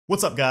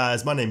What's up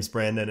guys, my name's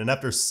Brandon, and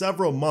after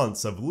several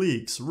months of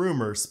leaks,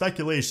 rumors,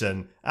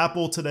 speculation,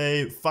 Apple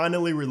today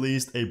finally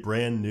released a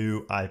brand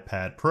new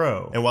iPad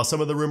Pro. And while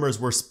some of the rumors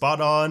were spot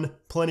on,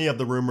 plenty of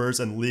the rumors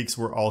and leaks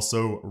were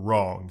also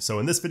wrong. So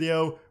in this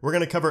video, we're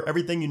going to cover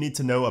everything you need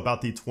to know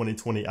about the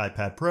 2020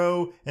 iPad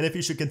Pro, and if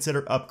you should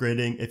consider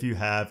upgrading if you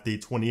have the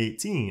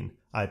 2018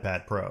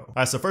 iPad Pro. All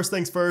right, so first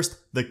things first,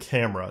 the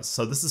cameras.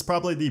 So this is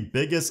probably the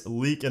biggest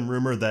leak and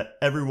rumor that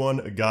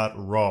everyone got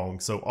wrong.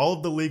 So all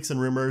of the leaks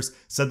and rumors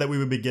said that we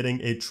would be getting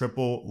a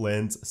triple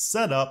lens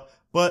setup,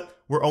 but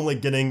we're only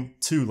getting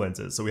two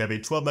lenses. So we have a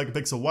 12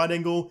 megapixel wide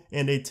angle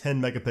and a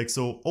 10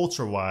 megapixel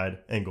ultra wide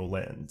angle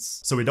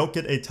lens. So we don't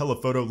get a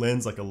telephoto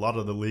lens like a lot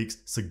of the leaks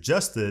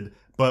suggested,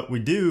 but we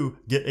do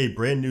get a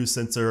brand new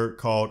sensor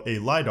called a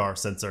LiDAR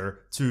sensor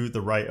to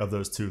the right of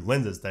those two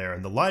lenses there.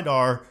 And the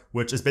LiDAR,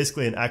 which is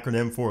basically an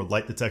acronym for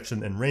light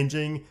detection and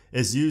ranging,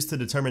 is used to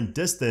determine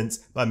distance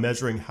by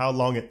measuring how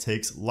long it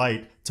takes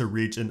light to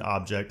reach an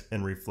object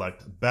and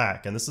reflect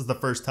back. And this is the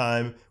first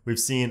time we've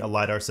seen a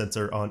LiDAR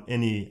sensor on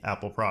any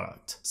Apple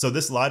product. So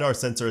this LiDAR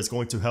sensor is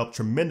going to help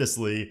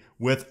tremendously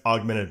with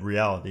augmented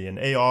reality, and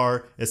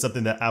AR is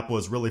something that Apple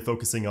is really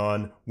focusing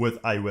on with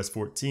iOS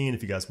 14.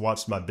 If you guys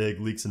watched my big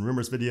leaks and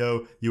rumors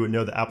video, you would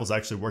know that Apple's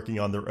actually working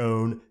on their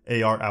own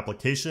AR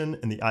application,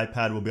 and the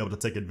iPad will be able to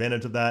take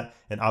advantage of that.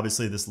 And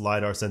obviously this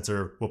LiDAR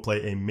sensor will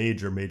play a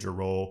major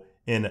role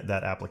in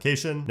that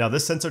application. Now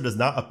this sensor does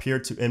not appear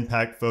to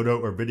impact photo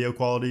or video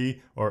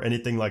quality or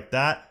anything like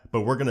that,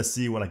 but we're gonna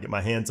see when I get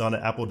my hands on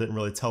it. Apple didn't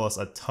really tell us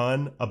a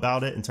ton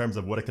about it in terms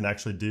of what it can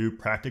actually do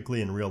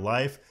practically in real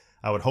life.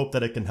 I would hope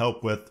that it can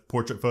help with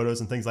portrait photos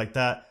and things like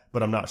that,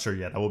 but I'm not sure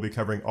yet. I will be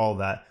covering all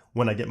that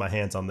when I get my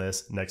hands on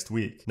this next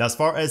week. Now, as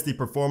far as the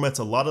performance,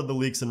 a lot of the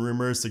leaks and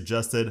rumors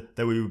suggested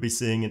that we would be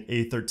seeing an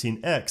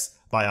A13X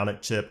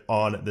Bionic chip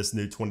on this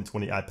new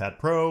 2020 iPad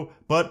Pro,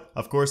 but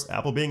of course,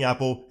 Apple being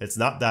Apple, it's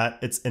not that,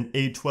 it's an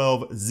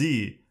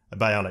A12Z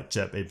Bionic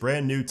chip, a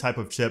brand new type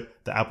of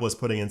chip that Apple is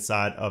putting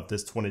inside of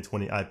this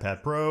 2020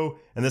 iPad Pro.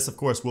 And this, of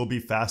course, will be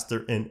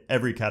faster in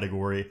every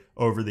category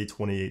over the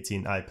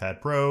 2018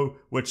 iPad Pro,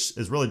 which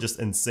is really just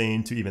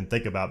insane to even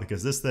think about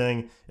because this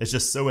thing is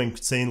just so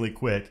insanely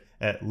quick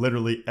at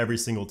literally every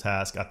single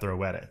task I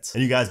throw at it.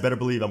 And you guys better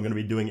believe I'm going to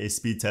be doing a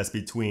speed test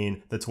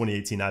between the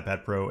 2018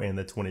 iPad Pro and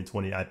the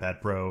 2020 iPad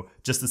Pro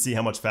just to see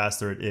how much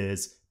faster it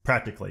is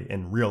practically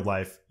in real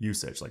life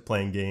usage, like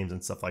playing games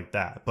and stuff like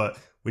that. But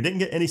we didn't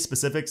get any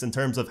specifics in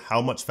terms of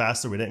how much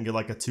faster. We didn't get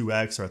like a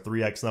 2x or a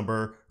 3x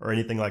number or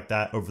anything like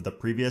that over the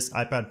previous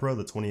iPad Pro,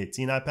 the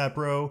 2018 iPad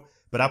Pro.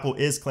 But Apple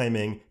is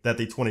claiming that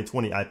the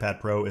 2020 iPad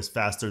Pro is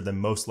faster than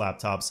most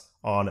laptops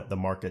on the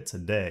market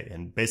today.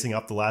 And basing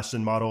off the last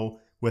gen model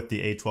with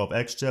the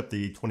A12X chip,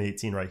 the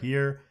 2018 right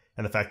here,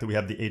 and the fact that we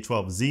have the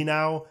A12Z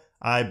now,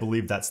 I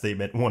believe that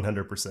statement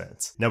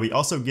 100%. Now we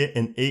also get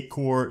an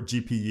 8-core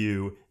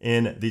GPU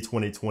in the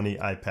 2020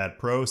 iPad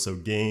Pro, so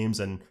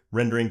games and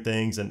rendering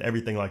things and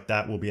everything like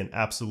that will be an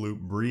absolute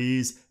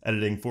breeze.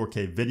 Editing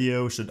 4K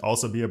video should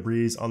also be a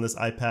breeze on this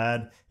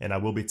iPad, and I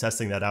will be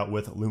testing that out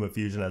with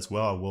LumaFusion as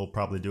well. I will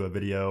probably do a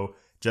video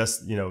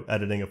just,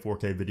 editing a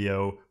 4K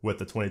video with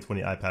the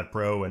 2020 iPad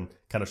Pro and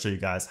kind of show you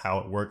guys how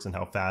it works and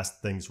how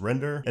fast things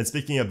render. And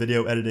speaking of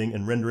video editing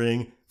and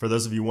rendering, for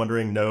those of you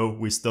wondering, no,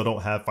 we still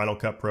don't have Final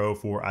Cut Pro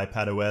for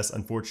iPadOS,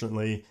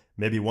 unfortunately.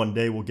 Maybe one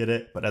day we'll get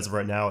it, but as of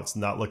right now, it's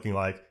not looking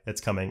like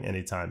it's coming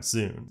anytime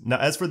soon. Now,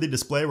 as for the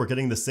display, we're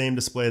getting the same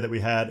display that we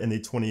had in the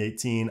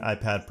 2018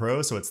 iPad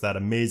Pro. So it's that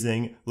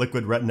amazing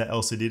liquid retina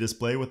LCD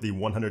display with the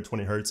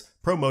 120 Hz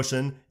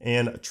ProMotion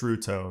and True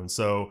Tone.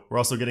 So we're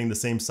also getting the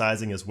same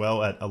sizing as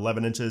well at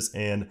 11 inches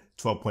and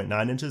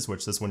 12.9 inches,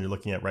 which this one you're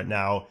looking at right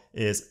now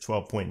is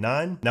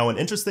 12.9. Now, an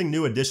interesting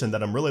new addition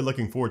that I'm really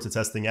looking forward to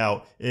testing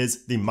out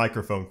is the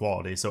microphone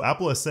quality. So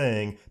Apple is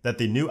saying that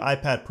the new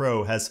iPad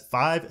Pro has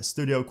 5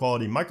 studio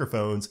quality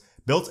microphones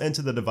built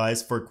into the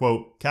device for,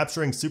 quote,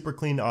 capturing super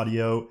clean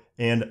audio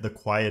and the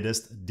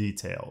quietest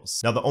details.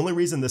 Now, the only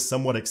reason this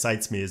somewhat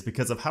excites me is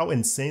because of how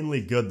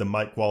insanely good the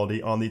mic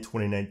quality on the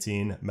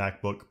 2019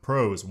 MacBook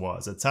Pros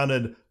was. It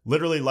sounded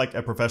literally like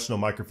a professional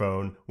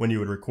microphone when you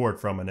would record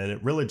from it, and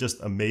it really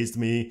just amazed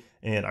me,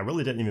 and I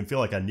really didn't even feel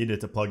like I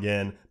needed to plug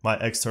in my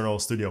external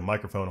studio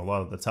microphone a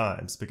lot of the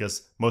times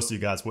because most of you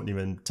guys wouldn't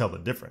even tell the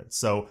difference.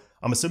 So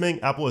I'm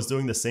assuming Apple is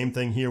doing the same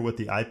thing here with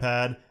the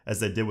iPad as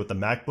they did with the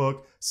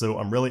MacBook, so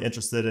I'm really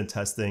interested in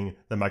testing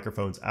the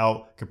microphones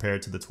out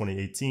compared to the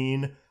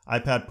 2018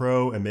 iPad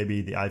Pro and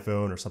maybe the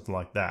iPhone or something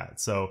like that.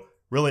 So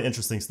really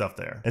interesting stuff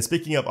there. And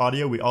speaking of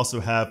audio, we also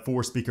have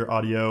 4-speaker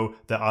audio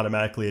that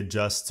automatically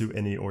adjusts to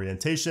any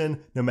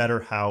orientation, no matter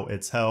how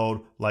it's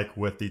held, like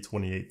with the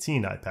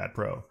 2018 iPad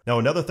Pro. Now,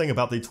 another thing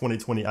about the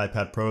 2020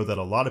 iPad Pro that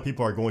a lot of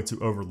people are going to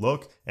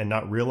overlook and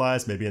not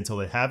realize maybe until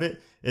they have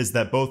it is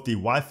that both the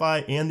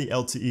Wi-Fi and the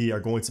LTE are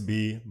going to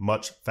be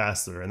much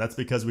faster. And that's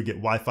because we get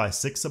Wi-Fi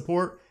 6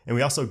 support, and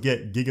we also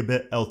get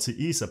gigabit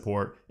LTE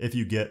support if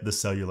you get the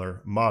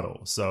cellular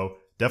model. So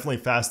definitely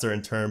faster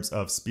in terms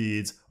of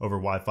speeds over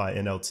Wi-Fi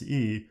and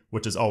LTE,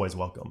 which is always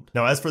welcomed.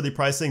 Now, as for the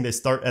pricing, they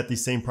start at the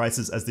same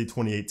prices as the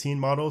 2018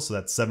 model, so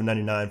that's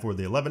 $799 for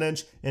the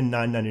 11-inch and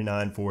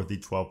 $999 for the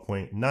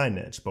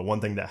 12.9-inch. But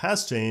one thing that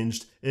has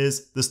changed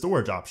is the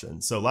storage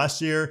option. So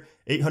last year,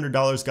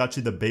 $800 got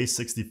you the base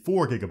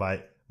 64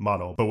 gigabyte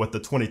model. But with the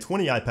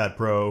 2020 iPad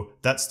Pro,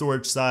 that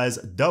storage size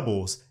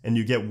doubles and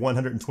you get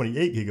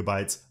 128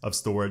 gigabytes of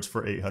storage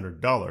for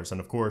 $800. And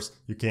of course,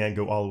 you can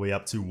go all the way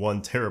up to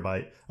 1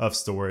 terabyte of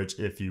storage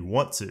if you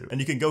want to. And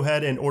you can go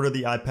ahead and order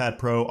the iPad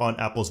Pro on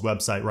Apple's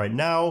website right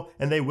now,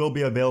 and they will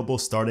be available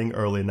starting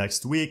early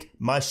next week.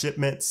 My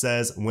shipment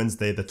says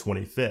Wednesday the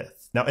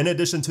 25th. Now, in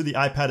addition to the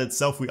iPad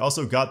itself, we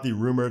also got the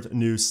rumored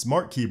new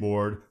smart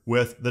keyboard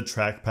with the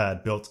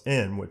trackpad built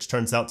in, which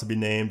turns out to be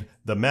named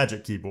the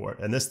Magic Keyboard.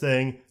 And this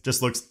thing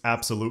just looks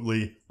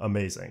absolutely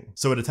amazing.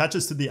 So it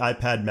attaches to the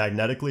iPad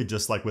magnetically,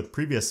 just like with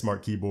previous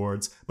smart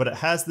keyboards, but it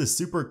has this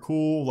super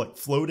cool, like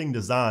floating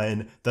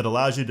design that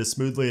allows you to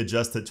smoothly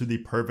adjust it to the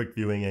perfect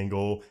viewing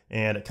angle,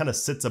 and it kind of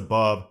sits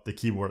above the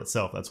keyboard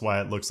itself. That's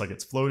why it looks like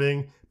it's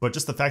floating. But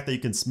just the fact that you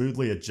can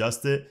smoothly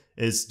adjust it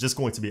is just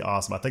going to be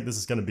awesome. I think this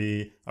is going to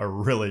be a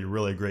really,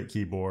 really great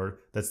keyboard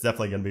that's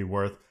definitely going to be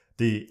worth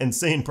the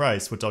insane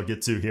price, which I'll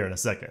get to here in a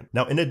second.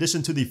 Now, in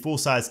addition to the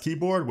full-size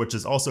keyboard, which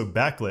is also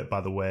backlit,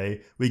 by the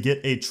way, we get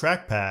a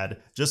trackpad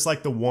just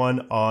like the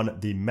one on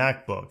the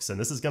MacBooks. And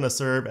this is going to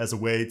serve as a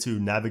way to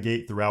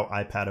navigate throughout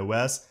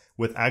iPadOS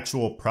with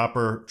actual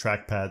proper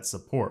trackpad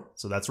support.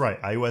 So that's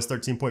right, iOS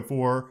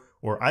 13.4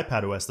 or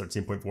iPadOS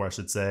 13.4, I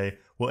should say,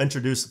 will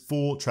introduce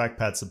full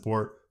trackpad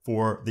support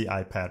for the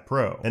iPad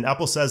Pro. And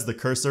Apple says the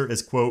cursor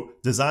is,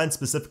 quote, designed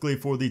specifically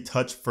for the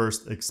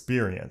touch-first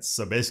experience.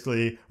 So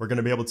basically, we're going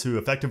to be able to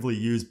effectively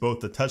use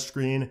both the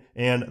touchscreen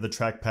and the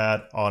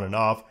trackpad on and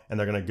off, and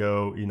they're going to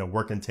go,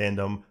 work in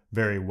tandem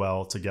very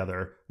well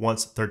together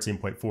once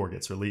 13.4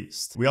 gets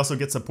released. We also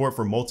get support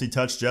for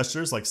multi-touch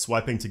gestures like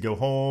swiping to go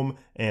home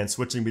and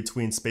switching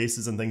between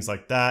spaces and things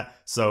like that.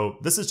 So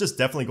this is just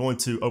definitely going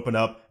to open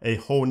up a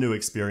whole new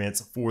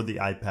experience for the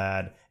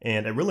iPad,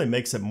 and it really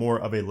makes it more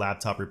of a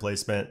laptop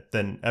replacement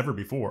than ever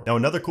before. Now,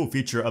 another cool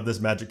feature of this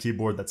Magic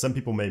Keyboard that some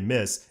people may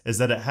miss is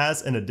that it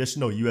has an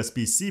additional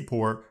USB-C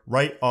port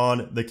right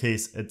on the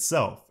case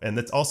itself. And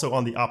that's also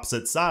on the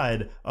opposite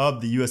side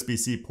of the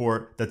USB-C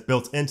port that's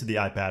built into the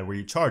iPad where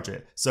you charge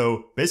it.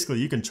 So basically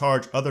you can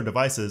charge other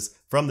devices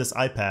from this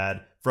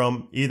iPad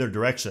from either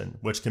direction,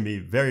 which can be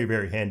very,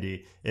 very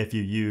handy if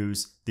you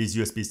use these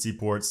USB-C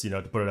ports,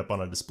 to put it up on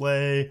a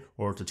display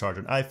or to charge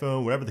an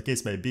iPhone, whatever the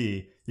case may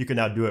be. You can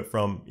now do it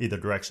from either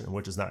direction,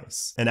 which is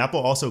nice. And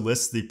Apple also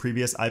lists the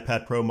previous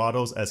iPad Pro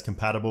models as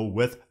compatible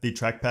with the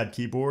trackpad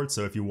keyboard.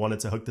 So if you wanted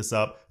to hook this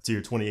up to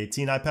your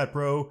 2018 iPad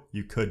Pro,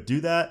 you could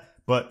do that.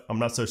 But I'm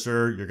not so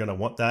sure you're going to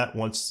want that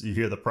once you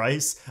hear the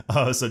price.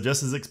 So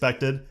just as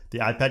expected, the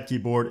iPad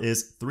keyboard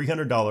is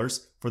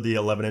 $300 for the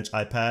 11-inch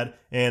iPad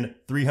and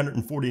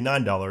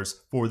 $349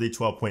 for the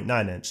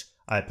 12.9-inch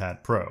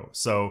iPad Pro.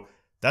 So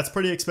that's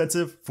pretty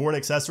expensive for an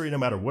accessory no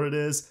matter what it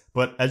is.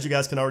 But as you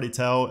guys can already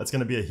tell, it's going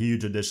to be a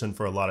huge addition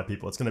for a lot of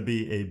people. It's going to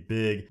be a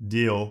big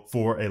deal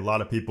for a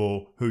lot of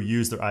people who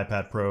use their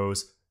iPad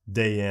Pros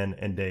day in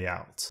and day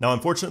out. Now,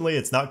 unfortunately,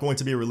 it's not going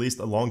to be released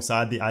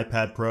alongside the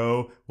iPad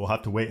Pro. We'll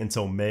have to wait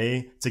until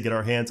May to get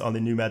our hands on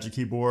the new Magic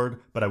Keyboard,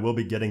 but I will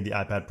be getting the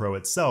iPad Pro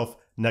itself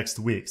next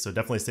week. So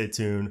definitely stay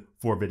tuned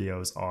for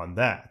videos on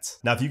that.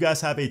 Now, if you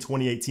guys have a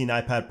 2018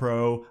 iPad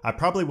Pro, I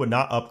probably would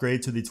not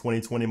upgrade to the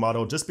 2020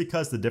 model just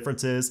because the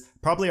differences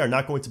probably are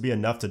not going to be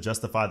enough to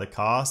justify the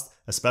cost,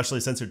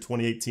 especially since your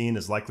 2018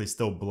 is likely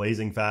still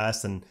blazing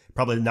fast and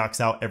probably knocks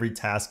out every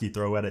task you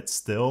throw at it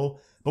still.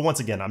 But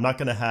once again, I'm not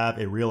going to have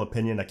a real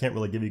opinion. I can't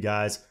really give you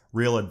guys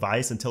real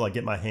advice until I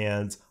get my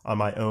hands on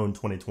my own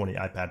 2020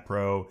 iPad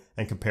Pro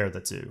and compare the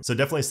two. So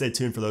definitely stay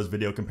tuned for those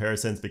video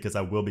comparisons because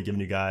I will be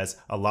giving you guys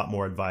a lot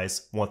more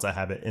advice once I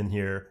have it in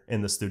here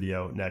in the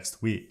studio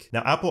next week.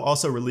 Now, Apple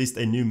also released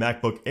a new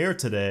MacBook Air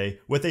today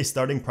with a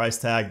starting price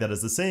tag that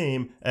is the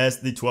same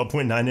as the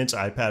 12.9-inch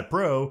iPad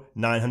Pro,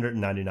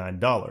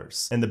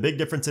 $999. And the big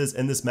differences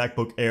in this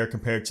MacBook Air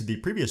compared to the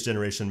previous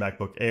generation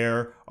MacBook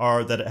Air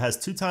are that it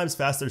has 2 times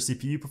faster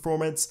CPU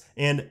performance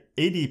and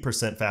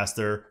 80%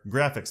 faster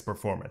graphics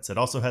performance. It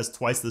also has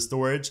twice the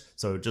storage,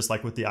 so just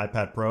like with the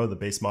iPad Pro, the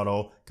base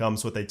model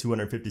comes with a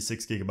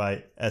 256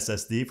 gigabyte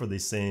SSD for the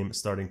same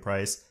starting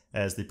price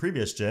as the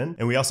previous gen.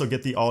 And we also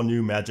get the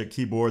all-new Magic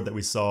Keyboard that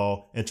we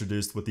saw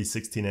introduced with the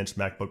 16-inch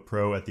MacBook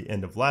Pro at the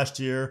end of last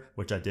year,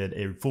 which I did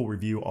a full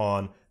review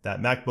on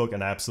that MacBook,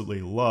 and I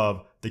absolutely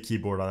love the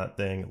keyboard on that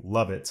thing.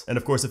 Love it. And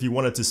of course, if you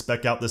wanted to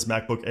spec out this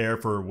MacBook Air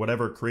for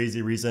whatever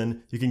crazy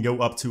reason, you can go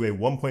up to a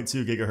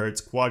 1.2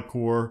 gigahertz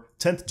quad-core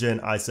 10th gen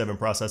i7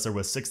 processor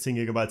with 16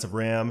 gigabytes of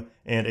RAM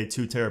and a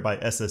 2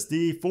 terabyte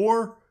SSD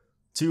for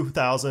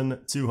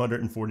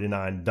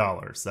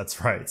 $2,249.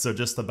 That's right. So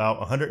just about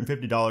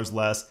 $150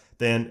 less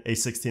than a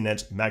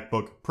 16-inch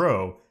MacBook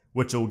Pro,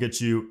 which will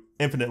get you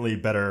infinitely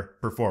better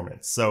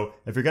performance. So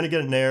if you're going to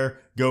get an Air,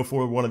 go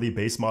for one of the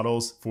base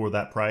models for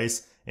that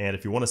price. And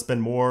if you want to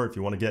spend more, if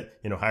you want to get,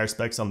 higher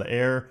specs on the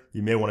Air,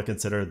 you may want to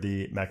consider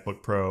the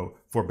MacBook Pro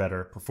for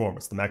better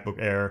performance. The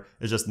MacBook Air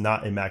is just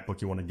not a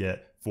MacBook you want to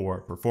get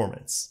for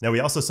performance. Now, we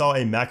also saw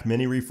a Mac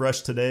Mini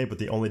refresh today, but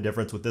the only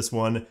difference with this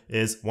one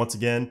is, once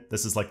again,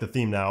 this is like the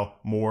theme now,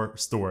 more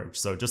storage.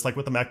 So just like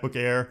with the MacBook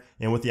Air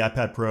and with the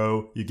iPad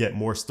Pro, you get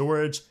more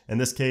storage. In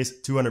this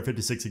case,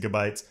 256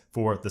 gigabytes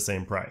for the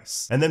same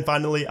price. And then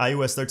finally,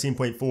 iOS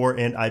 13.4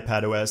 and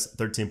iPadOS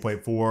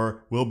 13.4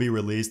 will be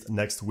released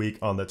next week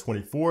on the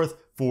 24th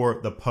for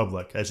the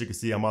public. As you can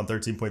see, I'm on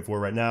 13.4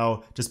 right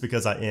now just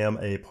because I am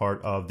a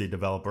part of the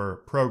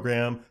developer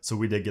program. So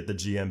we did get the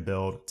GM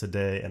build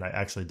today, and I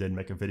actually did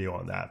make a video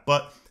on that.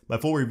 But my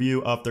full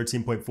review of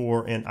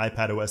 13.4 and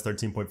iPadOS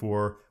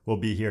 13.4 will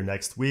be here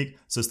next week,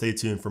 so stay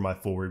tuned for my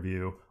full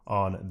review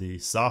on the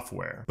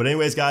software. But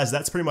anyways, guys,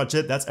 that's pretty much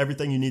it. That's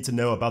everything you need to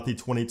know about the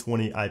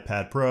 2020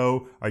 iPad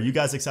Pro. Are you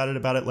guys excited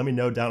about it? Let me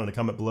know down in the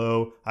comment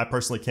below. I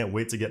personally can't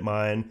wait to get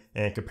mine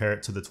and compare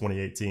it to the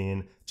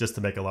 2018 just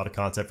to make a lot of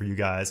content for you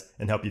guys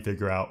and help you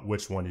figure out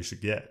which one you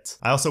should get.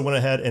 I also went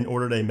ahead and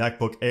ordered a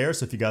MacBook Air,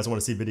 so if you guys want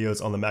to see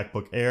videos on the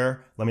MacBook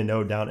Air, let me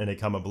know down in a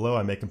comment below.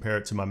 I may compare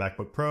it to my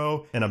MacBook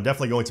Pro, and I'm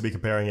definitely going to be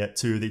comparing it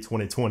to the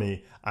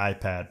 2020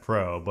 iPad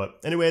Pro. But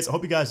anyways, I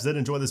hope you guys did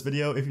enjoy this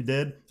video. If you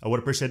did, I would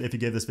appreciate it if you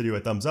gave this video a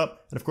thumbs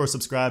up, and of course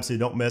subscribe so you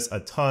don't miss a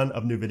ton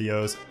of new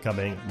videos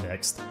coming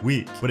next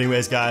week. But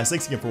anyways, guys,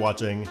 thanks again for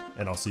watching,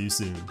 and I'll see you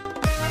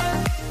soon.